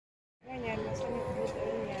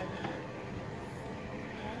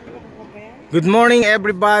Good morning,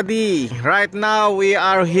 everybody. Right now we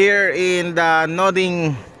are here in the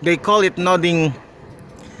nodding, they call it nodding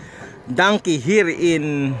donkey here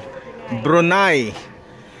in Brunei,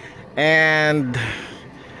 and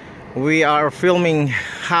we are filming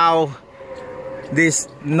how this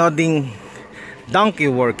nodding donkey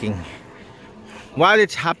working. While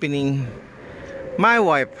it's happening, my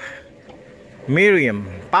wife Miriam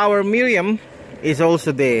is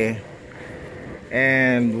also there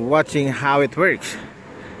and watching how it works.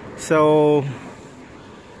 So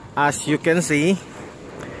as you can see,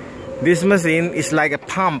 this machine is like a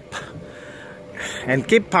pump and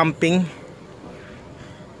keep pumping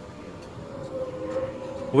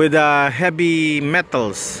with heavy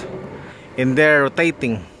metals in there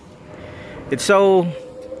rotating. It's so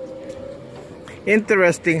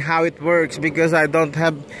interesting how it works because I don't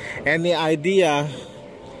have any idea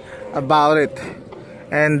about it.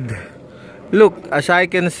 And look, as I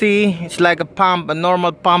can see, it's like a pump, a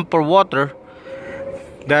normal pump for water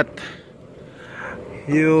that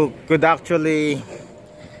you could actually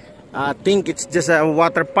think it's just a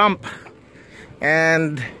water pump.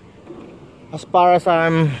 And as far as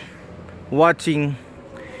I'm watching,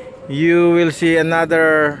 you will see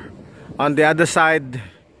another on the other side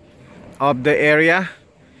of the area.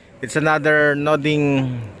 It's another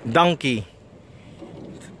nodding donkey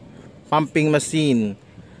pumping machine,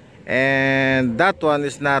 and that one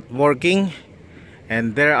is not working.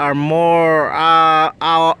 And there are more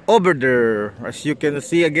over there, as you can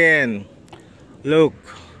see again. Look,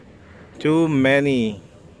 too many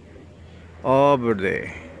over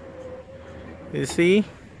there. You see,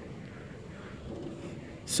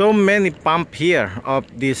 so many pump here of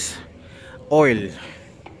this oil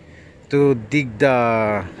to dig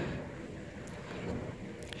the,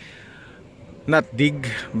 not dig,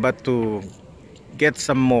 but to get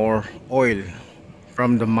some more oil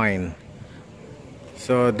from the mine.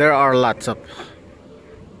 So there are lots of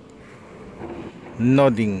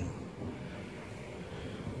nodding.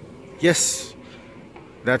 Yes,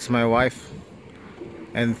 that's my wife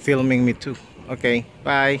and filming me too. Okay,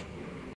 bye.